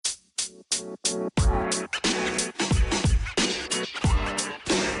Hey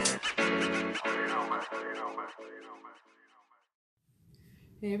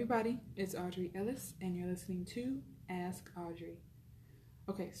everybody, it's Audrey Ellis, and you're listening to Ask Audrey.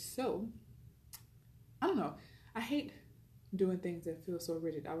 Okay, so, I don't know. I hate doing things that feel so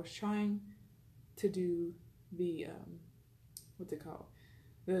rigid. I was trying to do the, what's it called?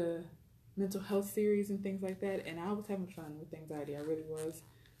 The mental health series and things like that, and I was having fun with anxiety. I really was,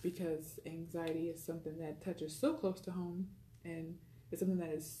 because anxiety is something that touches so close to home, and it's something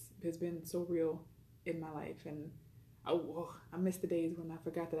that has been so real in my life, and I miss the days when I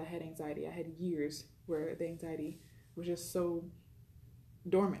forgot that I had anxiety. I had years where the anxiety was just so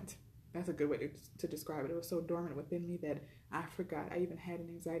dormant. That's a good way to describe it. It was so dormant within me that I forgot I even had an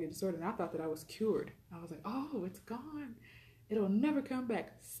anxiety disorder, and I thought that I was cured. I was like, oh, it's gone. It'll never come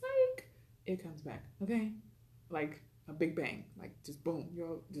back. Psych! It comes back, okay? Like a big bang. Like just boom.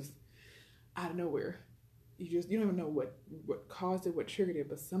 You're just out of nowhere. You don't even know what caused it, what triggered it,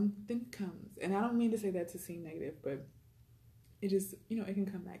 but something comes. And I don't mean to say that to seem negative, but it just, it can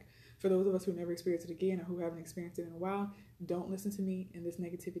come back. For those of us who never experienced it again or who haven't experienced it in a while, don't listen to me in this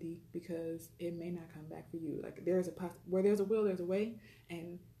negativity, because it may not come back for you. Like where there's a will, there's a way,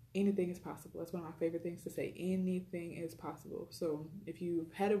 and anything is possible. That's one of my favorite things to say. Anything is possible. So if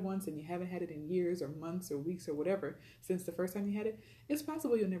you've had it once and you haven't had it in years or months or weeks or whatever since the first time you had it, it's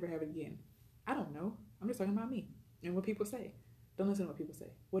possible you'll never have it again. I don't know. I'm just talking about me and what people say. Don't listen to what people say.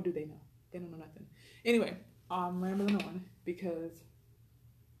 What do they know? They don't know nothing. Anyway, I'm rambling on because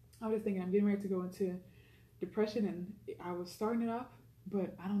I was just thinking I'm getting ready to go into depression, and I was starting it off,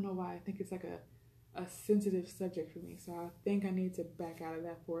 but I don't know why. I think it's like a sensitive subject for me, so I think I need to back out of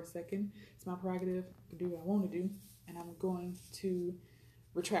that for a second. It's my prerogative to do what I want to do, and I'm going to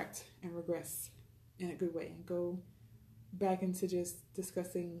retract and regress in a good way and go back into just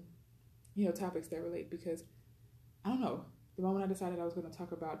discussing topics that relate, because I don't know, the moment I decided I was going to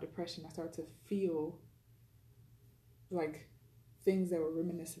talk about depression, I started to feel like things that were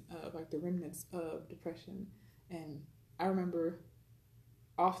reminiscent of, like the remnants of depression. And I remember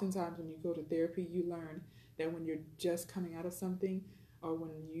oftentimes when you go to therapy, you learn that when you're just coming out of something, or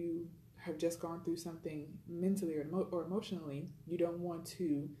when you have just gone through something mentally or emotionally, you don't want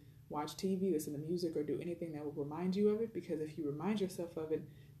to watch TV, listen to music, or do anything that will remind you of it, because if you remind yourself of it,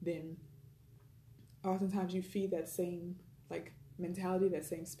 then oftentimes you feed that same mentality, that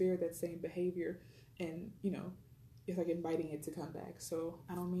same spirit, that same behavior, and it's like inviting it to come back. So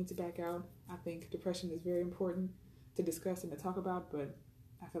I don't mean to back out. I think depression is very important to discuss and to talk about, but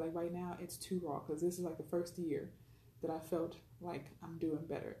I feel like right now it's too raw, because this is like the first year that I felt like I'm doing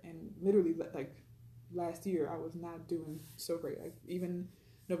better. And literally, like last year, I was not doing so great. Like even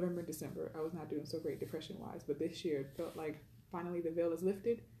November and December, I was not doing so great depression wise. But this year, it felt like finally the veil is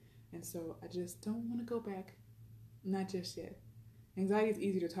lifted, and so I just don't want to go back. Not just yet. Anxiety is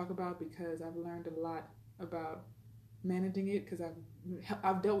easy to talk about because I've learned a lot about managing it, because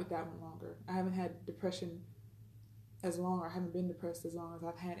I've dealt with that one longer. I haven't had depression as long, or I haven't been depressed as long as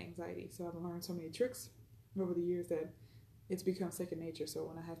I've had anxiety. So I've learned so many tricks over the years that it's become second nature. So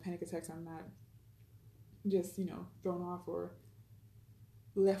when I have panic attacks, I'm not just thrown off or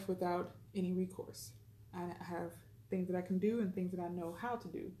left without any recourse. I have things that I can do and things that I know how to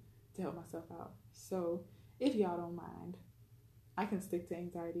do to help myself out. So if y'all don't mind, I can stick to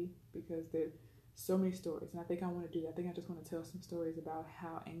anxiety because there's so many stories, and I think I want to do that. I think I just want to tell some stories about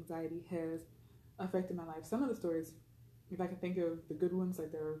how anxiety has affected my life. Some of the stories, if I can think of the good ones,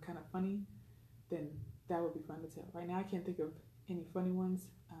 like they're kind of funny, then that would be fun to tell. Right now I can't think of any funny ones.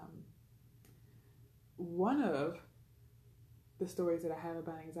 One of the stories that I have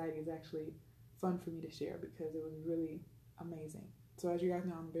about anxiety is actually fun for me to share because it was really amazing. So as you guys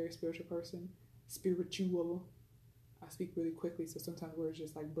know, I'm a very spiritual person. Spiritual. I speak really quickly, so sometimes words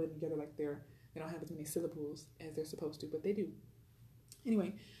just like blend together, like they don't have as many syllables as they're supposed to, but they do.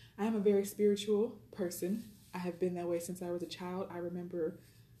 Anyway, I am a very spiritual person. I have been that way since I was a child. I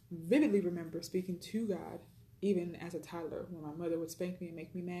vividly remember speaking to God, even as a toddler. When my mother would spank me and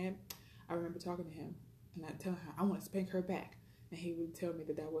make me mad, I remember talking to him and I telling her I want to spank her back, and he would tell me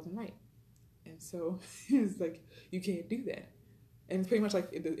that wasn't right. And so it's like, you can't do that. And it's pretty much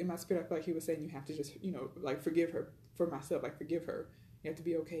like in my spirit, I feel like he was saying you have to just, forgive her for myself, like forgive her. You have to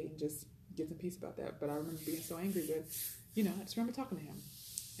be okay and just get some peace about that. But I remember being so angry, but, I just remember talking to him.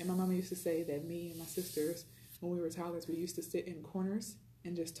 And my mama used to say that me and my sisters, when we were toddlers, we used to sit in corners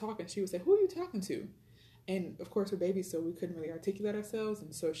and just talk. And she would say, who are you talking to? And of course, we're babies, so we couldn't really articulate ourselves.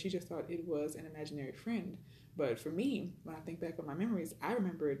 And so she just thought it was an imaginary friend. But for me, when I think back on my memories, I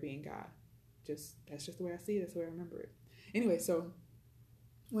remember it being God. That's just the way I see it. That's the way I remember it. Anyway, so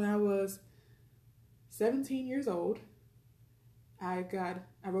when I was 17 years old, I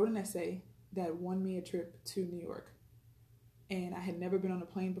wrote an essay that won me a trip to New York. And I had never been on a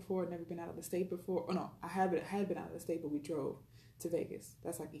plane before, never been out of the state before. Oh no, I had been out of the state, but we drove to Vegas.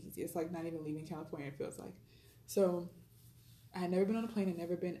 That's like easy. It's like not even leaving California, it feels like. So I had never been on a plane and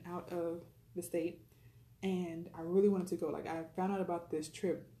never been out of the state. And I really wanted to go. Like, I found out about this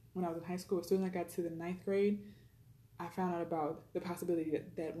trip when I was in high school. As soon as I got to the 9th grade, I found out about the possibility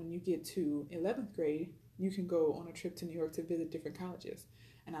that when you get to 11th grade, you can go on a trip to New York to visit different colleges.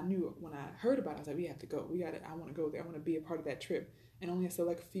 And I knew when I heard about it, I was like, we have to go. I want to go there. I want to be a part of that trip. And only a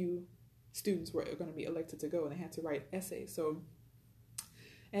select few students were going to be elected to go, and they had to write essays. So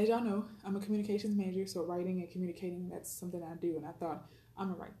as y'all know, I'm a communications major, so writing and communicating, that's something I do. And I thought, I'm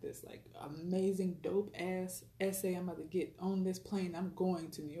going to write this like amazing, dope-ass essay. I'm about to get on this plane. I'm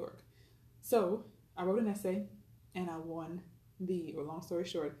going to New York. So I wrote an essay, and I won long story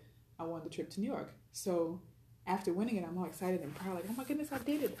short, I won the trip to New York. So after winning it, I'm all excited and proud, like, oh my goodness, I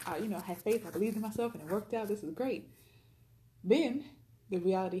did it. I had faith, I believed in myself, and it worked out. This is great. Then the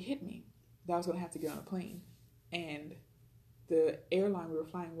reality hit me that I was going to have to get on a plane. And the airline we were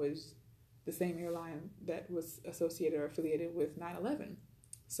flying was the same airline that was associated or affiliated with 9/11.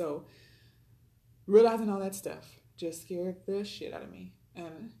 So realizing all that stuff just scared the shit out of me.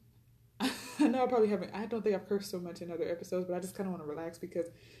 And I know I don't think I've cursed so much in other episodes, but I just kind of want to relax because,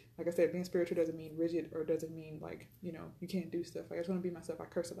 like I said, being spiritual doesn't mean rigid or doesn't mean like, you can't do stuff. Like, I just want to be myself. I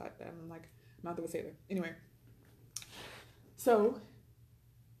curse a lot. I'm like, mouth of a sailor. Anyway, so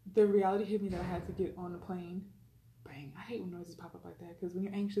the reality hit me that I had to get on the plane. Bang. I hate when noises pop up like that because when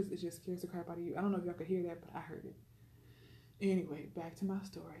you're anxious, it just scares the crap out of you. I don't know if y'all could hear that, but I heard it. Anyway, back to my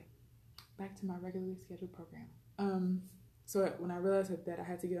story. Back to my regularly scheduled program. So when I realized that I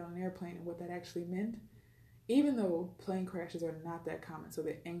had to get on an airplane and what that actually meant, even though plane crashes are not that common, so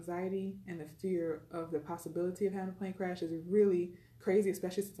the anxiety and the fear of the possibility of having a plane crash is really crazy,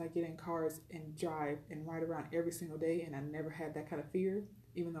 especially since I get in cars and drive and ride around every single day, and I never had that kind of fear,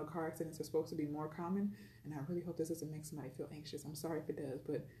 even though car accidents are supposed to be more common. And I really hope this doesn't make somebody feel anxious. I'm sorry if it does,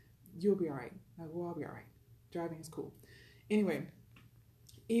 but you'll be all right. Like, we'll all be all right. Driving is cool. Anyway,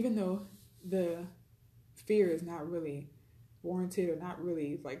 even though the fear is not really warranted or not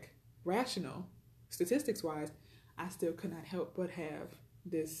really like rational, statistics wise, I still could not help but have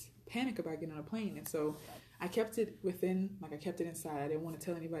this panic about getting on a plane. And so I kept it I kept it inside. I didn't want to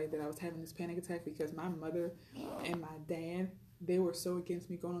tell anybody that I was having this panic attack because my mother and my dad, they were so against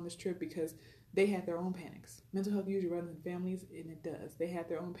me going on this trip because they had their own panics. Mental health usually runs in families, and it does. They had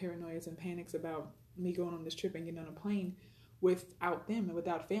their own paranoias and panics about me going on this trip and getting on a plane without them and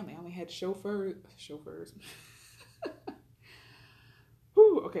without family. I only had chauffeurs.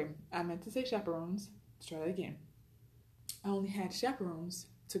 Whew, okay, I meant to say chaperones. Let's try that again. I only had chaperones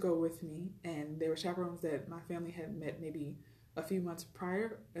to go with me, and they were chaperones that my family had met maybe a few months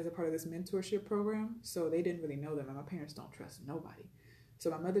prior as a part of this mentorship program, so they didn't really know them, and my parents don't trust nobody. So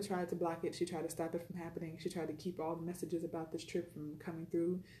my mother tried to block it. She tried to stop it from happening. She tried to keep all the messages about this trip from coming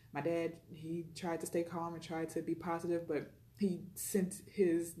through. My dad, he tried to stay calm and tried to be positive, but he sent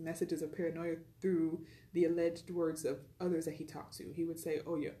his messages of paranoia through the alleged words of others that he talked to. He would say,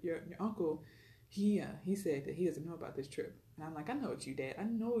 oh, your uncle, he said that he doesn't know about this trip. And I'm like, I know it's you, Dad. I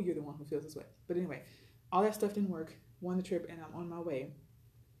know you're the one who feels this way. But anyway, all that stuff didn't work. Won the trip, and I'm on my way.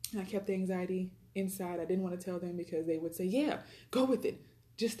 And I kept the anxiety inside. I didn't want to tell them because they would say, yeah, go with it.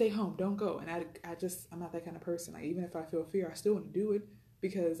 Just stay home. Don't go. And I'm not that kind of person. Like, even if I feel fear, I still want to do it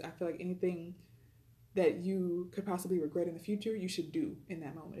because I feel like anything that you could possibly regret in the future, you should do in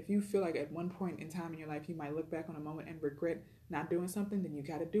that moment. If you feel like at one point in time in your life, you might look back on a moment and regret not doing something, then you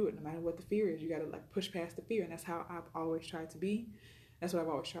got to do it. No matter what the fear is, you got to like push past the fear. And that's how I've always tried to be. That's what I've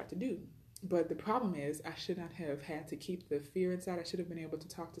always tried to do. But the problem is I should not have had to keep the fear inside. I should have been able to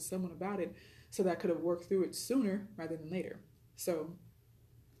talk to someone about it so that I could have worked through it sooner rather than later. So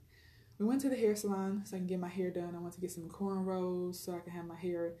we went to the hair salon so I can get my hair done. I went to get some cornrows so I can have my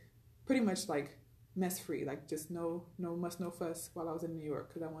hair pretty much like mess free, like just no muss, no fuss while I was in New York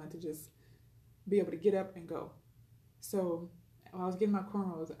because I wanted to just be able to get up and go. So while I was getting my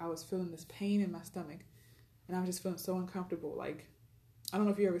cornrows, I was feeling this pain in my stomach and I was just feeling so uncomfortable. Like, I don't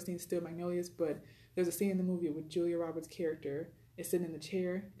know if you've ever seen Steel Magnolias, but there's a scene in the movie with Julia Roberts' character is sitting in the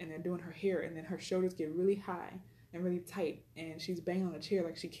chair and they're doing her hair and then her shoulders get really high and really tight and she's banging on the chair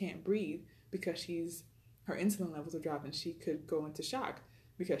like she can't breathe because her insulin levels are dropping. She could go into shock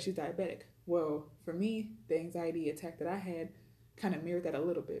because she's diabetic. Well, for me, the anxiety attack that I had kind of mirrored that a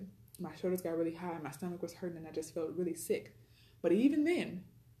little bit. My shoulders got really high, my stomach was hurting, and I just felt really sick. But even then,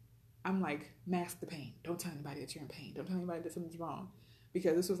 I'm like, mask the pain. Don't tell anybody that you're in pain. Don't tell anybody that something's wrong.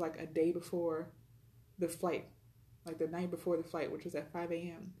 Because this was like a day before the flight, like the night before the flight, which was at 5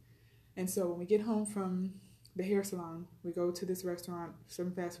 a.m. And so when we get home from the hair salon, we go to this restaurant,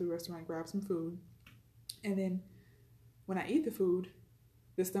 some fast food restaurant, grab some food. And then when I eat the food,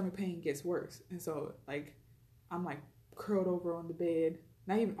 the stomach pain gets worse. And so like I'm like curled over on the bed,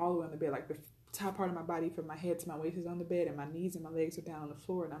 not even all the way on the bed, like the top part of my body from my head to my waist is on the bed, and my knees and my legs are down on the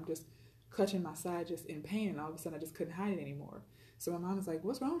floor, and I'm just clutching my side just in pain, and all of a sudden I just couldn't hide it anymore. So my mom was like,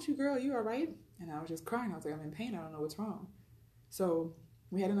 "What's wrong with you, girl? You all right?" And I was just crying. I was like, "I'm in pain. I don't know what's wrong." So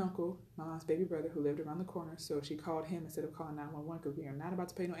we had an uncle, my mom's baby brother, who lived around the corner, so she called him instead of calling 911 because we are not about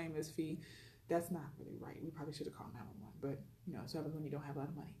to pay no ambulance fee. That's not really right. We probably should have called 911, but you know, it's happens when you don't have a lot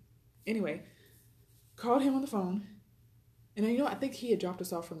of money. Anyway, called him on the phone. And then, you know, I think he had dropped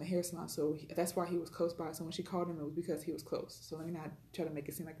us off from the hair salon, so that's why he was close by. So when she called him, it was because he was close. So let me not try to make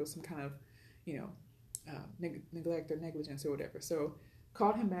it seem like it was some kind of, you know, neglect or negligence or whatever. So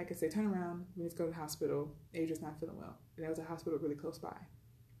called him back and said, "Turn around, we need to go to the hospital. Adrian's not feeling well." And there was a hospital really close by.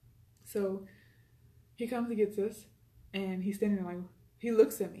 So he comes and gets us, and he's standing there like, he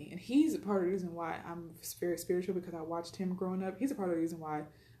looks at me, and he's a part of the reason why I'm very spiritual, because I watched him growing up. He's a part of the reason why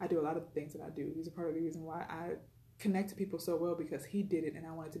I do a lot of the things that I do. He's a part of the reason why I connect to people so well, because he did it, and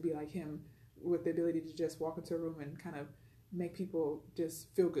I wanted to be like him with the ability to just walk into a room and kind of make people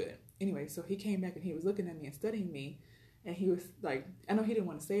just feel good. Anyway, so he came back and he was looking at me and studying me, and he was like, I know he didn't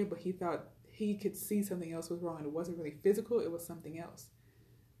want to say it, but he thought he could see something else was wrong, and it wasn't really physical, it was something else.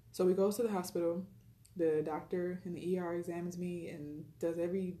 So we go to the hospital. The doctor in the ER examines me and does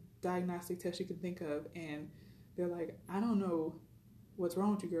every diagnostic test you can think of, and they're like, "I don't know what's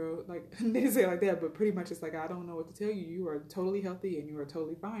wrong with you, girl." Like, they didn't say it like that, but pretty much it's like, "I don't know what to tell you. You are totally healthy and you are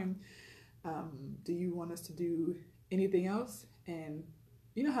totally fine. Do you want us to do anything else?" And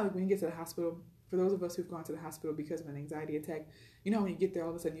you know how like, when you get to the hospital, for those of us who've gone to the hospital because of an anxiety attack, you know when you get there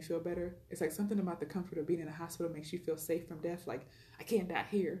all of a sudden you feel better? It's like something about the comfort of being in a hospital makes you feel safe from death. Like, I can't die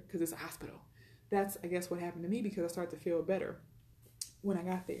here because it's a hospital. That's, I guess, what happened to me, because I started to feel better when I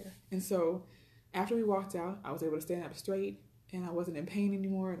got there. And so after we walked out, I was able to stand up straight, and I wasn't in pain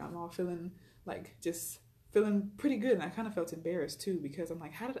anymore, and I'm all feeling like just feeling pretty good. And I kind of felt embarrassed too, because I'm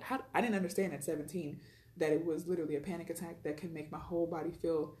like, how I didn't understand at 17 that it was literally a panic attack that can make my whole body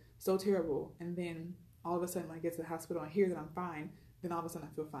feel so terrible. And then all of a sudden when I get to the hospital and hear that I'm fine, then all of a sudden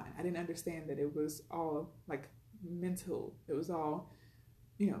I feel fine. I didn't understand that it was all like mental. It was all,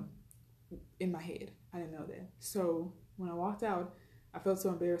 you know, in my head. I didn't know that. So when I walked out, I felt so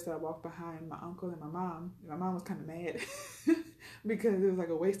embarrassed that I walked behind my uncle and my mom. My mom was kind of mad because it was like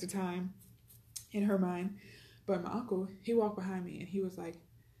a waste of time in her mind. But my uncle, he walked behind me and he was like,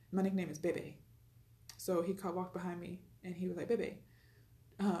 my nickname is Bebe. So he walked behind me and he was like, "Bebe,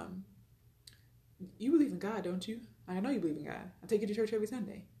 you believe in God, don't you? I know you believe in God. I take you to church every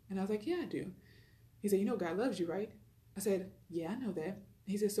Sunday." And I was like, "Yeah, I do." He said, "You know God loves you, right?" I said, "Yeah, I know that."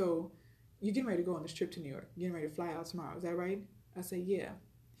 He said, "So you're getting ready to go on this trip to New York. You're getting ready to fly out tomorrow. Is that right?" I said, "Yeah."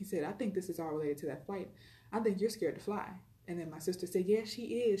 He said, "I think this is all related to that flight. I think you're scared to fly." And then my sister said, "Yeah, she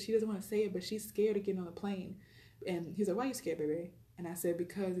is. She doesn't want to say it, but she's scared of getting on the plane." And he's like, "Why are you scared, baby?" And I said,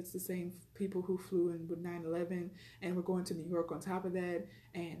 "Because it's the same people who flew in with 9/11, and we're going to New York on top of that,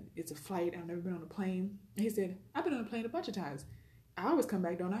 and it's a flight. I've never been on a plane." And he said, "I've been on a plane a bunch of times. I always come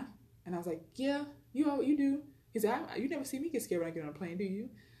back, don't I?" And I was like, "Yeah, you do." He said, "You never see me get scared when I get on a plane, do you?"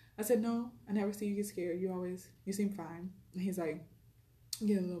 I said, "No, I never see you get scared. You seem fine." And he's like,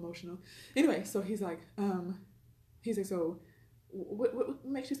 getting a little emotional. Anyway, so he's like, "So what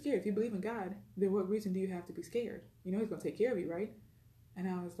makes you scared? If you believe in God, then what reason do you have to be scared? You know he's going to take care of you, right?" And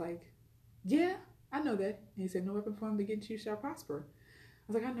I was like, "Yeah, I know that." And he said, "No weapon formed against you shall prosper."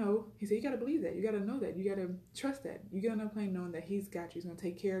 I was like, "I know." He said, "You got to believe that. You got to know that. You got to trust that. You get on a plane knowing that he's got you. He's going to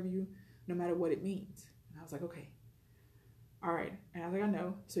take care of you no matter what it means." And I was like, "Okay. All right." And I was like, "I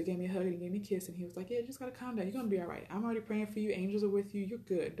know." So he gave me a hug and he gave me a kiss, and he was like, "Yeah, just gotta calm down. You're gonna be all right. I'm already praying for you. Angels are with you. You're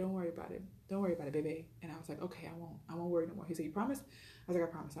good. Don't worry about it. Don't worry about it, baby." And I was like, "Okay, I won't worry no more." He said, "You promise?" I was like,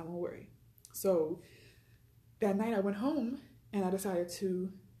 "I promise. I won't worry." So that night I went home and I decided to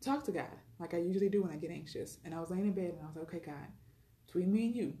talk to God like I usually do when I get anxious. And I was laying in bed and I was like, "Okay, God, between me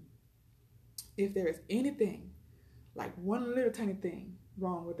and you, if there is anything, like one little tiny thing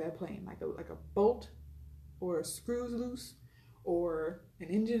wrong with that plane, like a bolt or a screw's loose, or an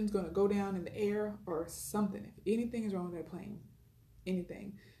engine's going to go down in the air or something, if anything is wrong with that plane,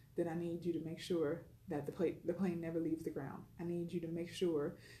 anything, then I need you to make sure that the plane never leaves the ground. I need you to make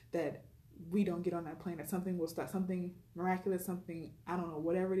sure that we don't get on that plane, that something will stop, something miraculous, something, I don't know,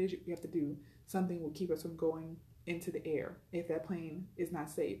 whatever it is you have to do, something will keep us from going into the air if that plane is not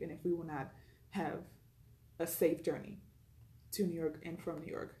safe, and if we will not have a safe journey to New York and from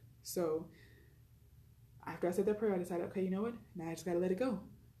New York." So after I said that prayer, I decided, okay, you know what? Now I just got to let it go.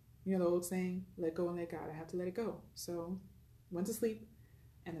 You know the old saying, let go and let God. I have to let it go. So went to sleep.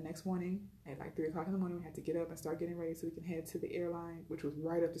 And the next morning at like 3 o'clock in the morning, we had to get up and start getting ready so we can head to the airline, which was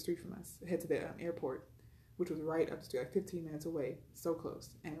right up the street from us. Head to the airport, which was right up the street, like 15 minutes away. So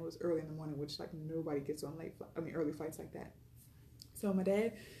close. And it was early in the morning, which like nobody gets on early flights like that. So my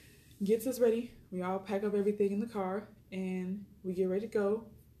dad gets us ready. We all pack up everything in the car and we get ready to go.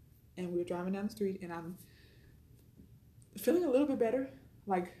 And we were driving down the street and I'm feeling a little bit better.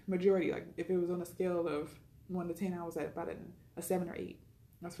 Like majority, like if it was on a scale of 1 to 10, I was at about a 7 or 8.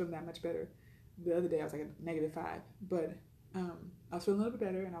 I was feeling that much better. The other day I was like a -5, but I was feeling a little bit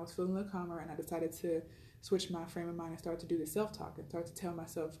better and I was feeling a little calmer, and I decided to switch my frame of mind and start to do the self-talk and start to tell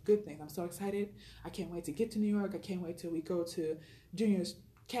myself good things. I'm so excited. I can't wait to get to New York. I can't wait till we go to Junior's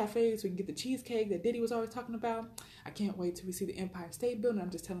Cafe so we can get the cheesecake that Diddy was always talking about. I can't wait till we see the Empire State Building.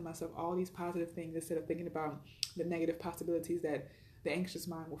 I'm just telling myself all these positive things instead of thinking about the negative possibilities that the anxious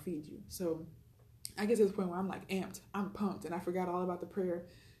mind will feed you. So I get to this point where I'm like amped, I'm pumped, and I forgot all about the prayer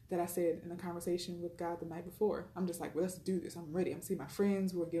that I said in the conversation with God the night before. I'm just like, well, let's do this. I'm ready. I'm seeing my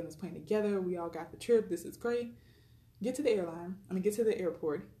friends. We're getting this plane together. We all got the trip. This is great. Get to the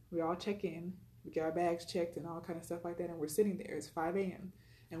airport. We all check in. We get our bags checked and all kind of stuff like that. And we're sitting there. It's 5 a.m.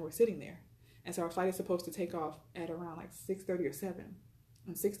 and we're sitting there. And so our flight is supposed to take off at around like 6:30 or 7.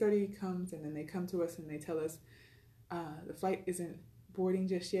 And 6:30 comes, and then they come to us and they tell us the flight isn't boarding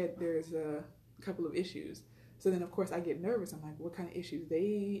just yet. There's a couple of issues. So then, of course, I get nervous. I'm like, what kind of issues?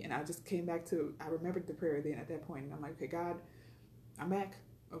 And I just came back to, I remembered the prayer then at that point. And I'm like, okay, God, I'm back.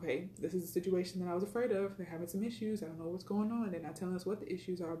 Okay, this is a situation that I was afraid of. They're having some issues. I don't know what's going on. They're not telling us what the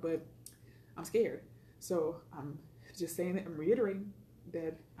issues are, but I'm scared. So I'm just saying that, I'm reiterating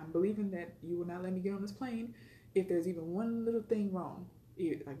that I'm believing that you will not let me get on this plane if there's even one little thing wrong.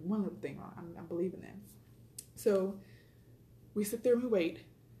 Like one little thing wrong. I'm believing that. So we sit there and we wait.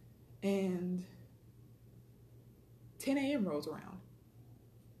 And 10 a.m. rolls around,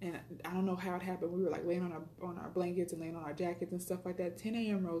 and I don't know how it happened. We were like laying on our blankets and laying on our jackets and stuff like that. 10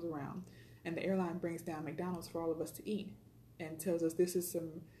 a.m. rolls around, and the airline brings down McDonald's for all of us to eat, and tells us this is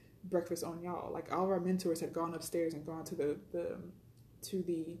some breakfast on y'all. Like all of our mentors had gone upstairs and gone to the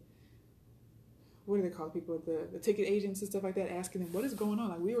what do they call people, the ticket agents and stuff like that, asking them what is going on.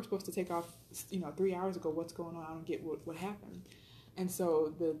 Like we were supposed to take off 3 hours ago. What's going on? I don't get what happened. And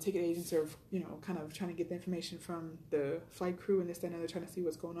so the ticket agents are, kind of trying to get the information from the flight crew and this, that, and other, trying to see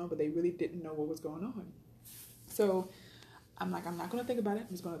what's going on, but they really didn't know what was going on. So I'm like, I'm not going to think about it. I'm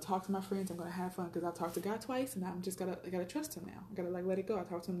just going to talk to my friends. I'm going to have fun because I talked to God twice, and I'm just I got to trust him now. I got to let it go. I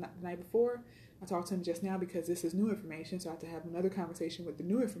talked to him the night before. I talked to him just now because this is new information, so I have to have another conversation with the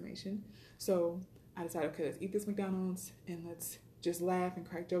new information. So I decided, okay, let's eat this McDonald's and let's just laugh and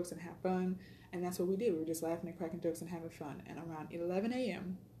crack jokes and have fun. And that's what we did. We were just laughing and cracking jokes and having fun. And around 11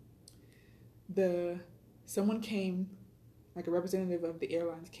 a.m., someone came, like a representative of the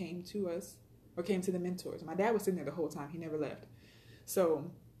airlines came to us, or came to the mentors. My dad was sitting there the whole time. He never left.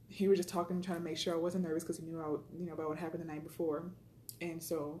 So he was just talking and trying to make sure I wasn't nervous because he knew about what happened the night before. And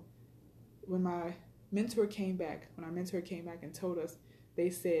so when our mentor came back and told us, they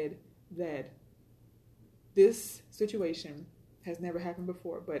said that this situation has never happened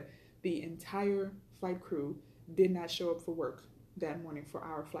before, but the entire flight crew did not show up for work that morning for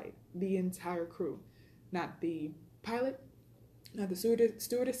our flight. The entire crew. Not the pilot, not the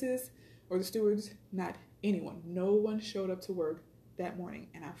stewardesses or the stewards, not anyone. No one showed up to work that morning,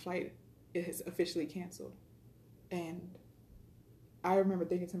 and our flight is officially canceled. And I remember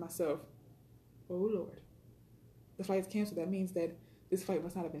thinking to myself, oh Lord, the flight is canceled. That means that this flight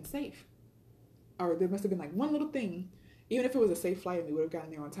must not have been safe. Or there must have been like one little thing. Even if it was a safe flight and we would have gotten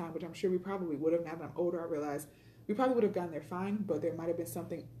there on time, which I'm sure we probably would have. Now that I'm older, I realize we probably would have gotten there fine, but there might have been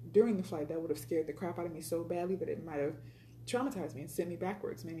something during the flight that would have scared the crap out of me so badly that it might have traumatized me and sent me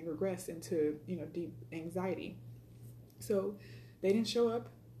backwards, made me regress into, deep anxiety. So they didn't show up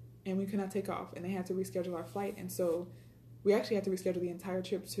and we could not take off, and they had to reschedule our flight. And so we actually had to reschedule the entire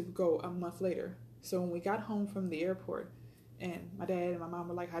trip to go a month later. So when we got home from the airport, and my dad and my mom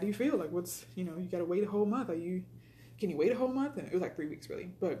were like, how do you feel? Like, what's, you got to wait a whole month. Can you wait a whole month? And it was like 3 weeks really,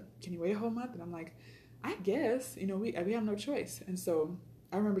 but can you wait a whole month? And I'm like, I guess, we have no choice. And so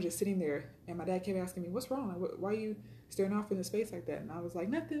I remember just sitting there, and my dad kept asking me, what's wrong? Like, why are you staring off into space like that? And I was like,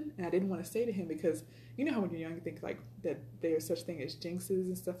 nothing. And I didn't want to say to him because you know how when you're young you think like that there's such thing as jinxes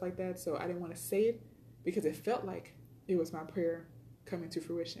and stuff like that. So I didn't want to say it because it felt like it was my prayer coming to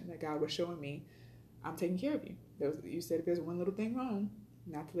fruition, that God was showing me, I'm taking care of you. You said if there's one little thing wrong,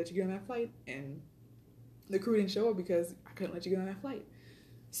 not to let you get on that flight. And the crew didn't show up because I couldn't let you get on that flight.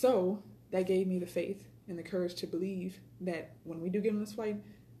 So that gave me the faith and the courage to believe that when we do get on this flight,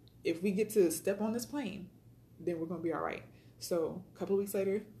 if we get to step on this plane, then we're going to be all right. So a couple of weeks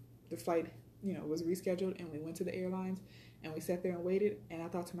later, the flight, was rescheduled, and we went to the airlines, and we sat there and waited. And I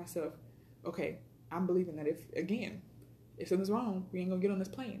thought to myself, okay, I'm believing that if something's wrong, we ain't going to get on this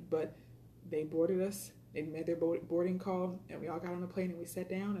plane. But they boarded us. They made their boarding call, and we all got on the plane, and we sat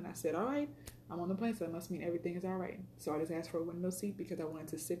down, and I said, all right, I'm on the plane, so that must mean everything is all right. So I just asked for a window seat because I wanted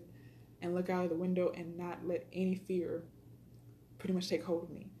to sit and look out of the window and not let any fear pretty much take hold of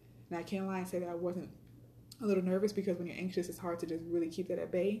me. Now, I can't lie and say that I wasn't a little nervous, because when you're anxious, it's hard to just really keep that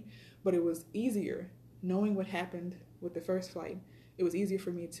at bay. But it was easier, knowing what happened with the first flight, it was easier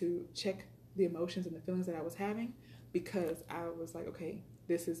for me to check the emotions and the feelings that I was having, because I was like, okay,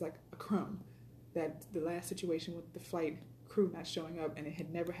 this is like a crumb. That the last situation with the flight crew not showing up, and it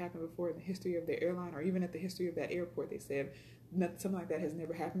had never happened before in the history of the airline, or even at the history of that airport, they said something like that has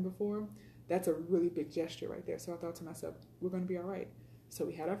never happened before. That's a really big gesture right there. So I thought to myself, we're going to be all right. So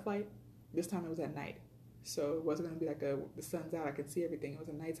we had our flight. This time it was at night. So it wasn't going to be like the sun's out, I could see everything. It was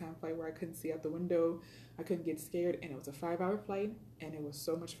a nighttime flight where I couldn't see out the window. I couldn't get scared. And it was a 5-hour flight, and it was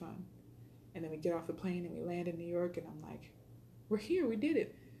so much fun. And then we get off the plane, and we land in New York, and I'm like, we're here, we did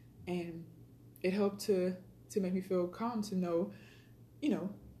it. And it helped to make me feel calm, to know,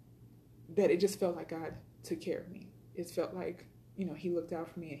 that it just felt like God took care of me. It felt like, he looked out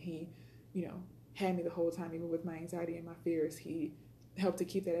for me, and he, had me the whole time, even with my anxiety and my fears. He helped to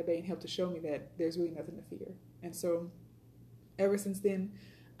keep that at bay and helped to show me that there's really nothing to fear. And so ever since then,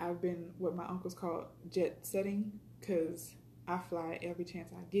 I've been what my uncles call jet setting, because I fly every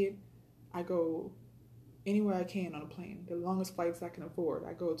chance I get. I go anywhere I can on a plane, the longest flights I can afford.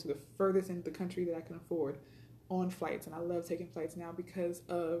 I go to the furthest end of the country that I can afford on flights, and I love taking flights now because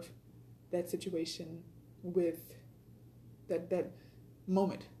of that situation with that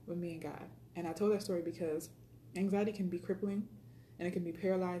moment with me and God. And I told that story because anxiety can be crippling, and it can be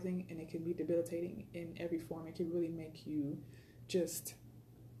paralyzing, and it can be debilitating in every form. It can really make you just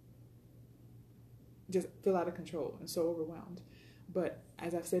feel out of control and so overwhelmed. But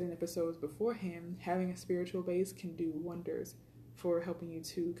as I've said in episodes beforehand, having a spiritual base can do wonders for helping you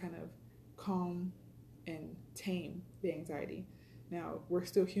to kind of calm and tame the anxiety. Now, we're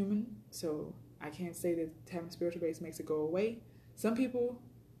still human, so I can't say that having a spiritual base makes it go away. Some people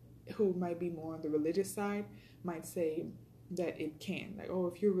who might be more on the religious side might say that it can. Like, oh,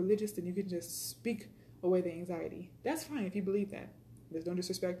 if you're religious, then you can just speak away the anxiety. That's fine if you believe that. There's no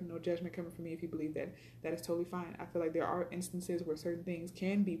disrespect and no judgment coming from me if you believe that. That is totally fine. I feel like there are instances where certain things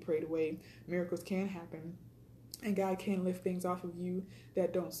can be prayed away, miracles can happen, and God can lift things off of you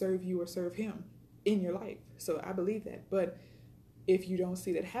that don't serve you or serve Him in your life. So I believe that. But if you don't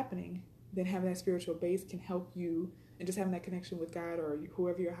see that happening, then having that spiritual base can help you, and just having that connection with God or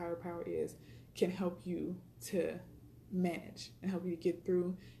whoever your higher power is can help you to manage and help you to get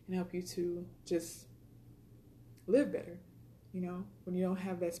through and help you to just live better. When you don't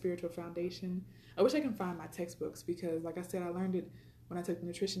have that spiritual foundation. I wish I can find my textbooks, because like I said, I learned it when I took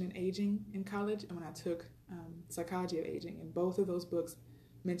nutrition and aging in college, and when I took psychology of aging. And both of those books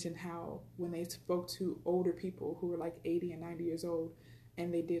mentioned how when they spoke to older people who were like 80 and 90 years old,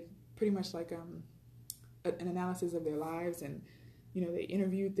 and they did pretty much like an analysis of their lives, and they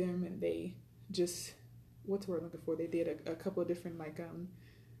interviewed them, and they just, what's the word I'm looking for? They did a couple of different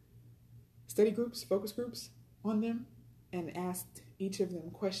study groups, focus groups on them, and asked each of them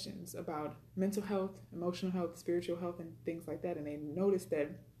questions about mental health, emotional health, spiritual health, and things like that. And they noticed that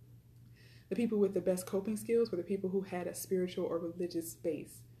the people with the best coping skills were the people who had a spiritual or religious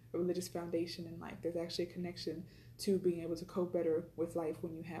base, a religious foundation in life. There's actually a connection to being able to cope better with life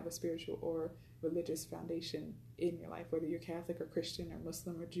when you have a spiritual or religious foundation in your life, whether you're Catholic or Christian or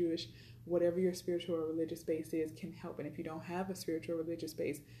Muslim or Jewish. Whatever your spiritual or religious base is can help. And if you don't have a spiritual or religious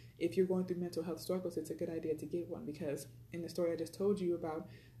base, if you're going through mental health struggles, it's a good idea to get one, because in the story I just told you about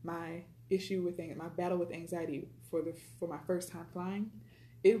my issue with my battle with anxiety for my first time flying,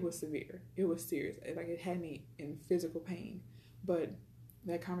 it was severe. It was serious. Like, it had me in physical pain. But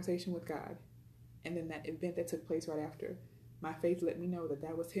that conversation with God, and then that event that took place right after, my faith let me know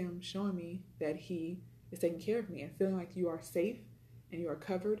that was Him showing me that He is taking care of me, and feeling like you are safe and you are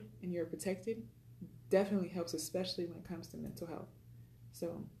covered and you're protected definitely helps, especially when it comes to mental health.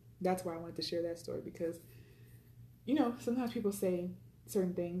 So that's why I wanted to share that story, because, sometimes people say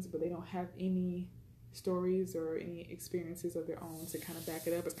certain things, but they don't have any stories or any experiences of their own to kind of back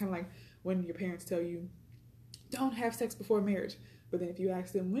it up. It's kind of like when your parents tell you, don't have sex before marriage. But then if you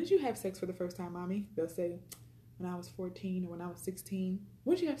ask them, when did you have sex for the first time, mommy? They'll say, when I was 14 or when I was 16.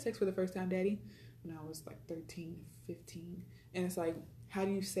 When did you have sex for the first time, daddy? When I was like 13, 15. And it's like, how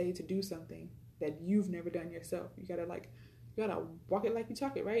do you say to do something that you've never done yourself. You gotta walk it like you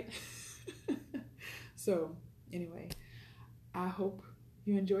talk it, right? So anyway, I hope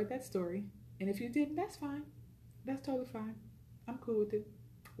you enjoyed that story. And if you didn't, that's fine. That's totally fine. I'm cool with it.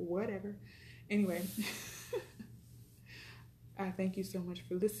 Whatever. Anyway, I thank you so much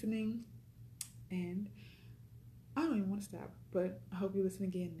for listening. And I don't even want to stop, but I hope you listen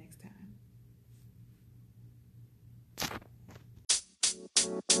again next time.